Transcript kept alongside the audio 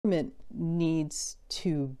Government needs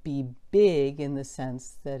to be big in the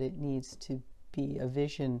sense that it needs to be a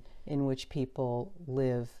vision in which people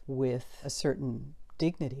live with a certain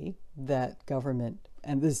dignity that government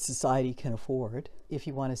and this society can afford. If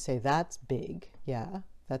you want to say that's big, yeah,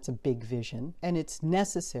 that's a big vision. And it's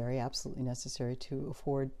necessary, absolutely necessary, to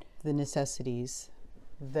afford the necessities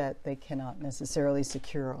that they cannot necessarily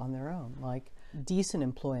secure on their own, like decent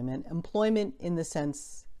employment in the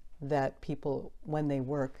sense that people, when they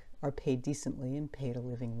work, are paid decently and paid a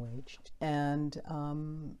living wage, and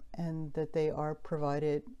that they are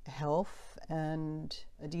provided health and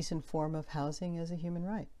a decent form of housing as a human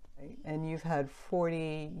right. And you've had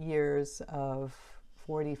 50 years of,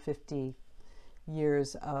 for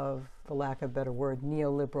lack of a better word,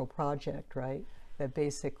 neoliberal project, right? That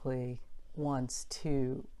basically wants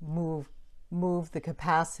to move the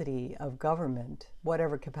capacity of government,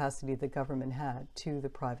 whatever capacity the government had, to the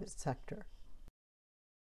private sector.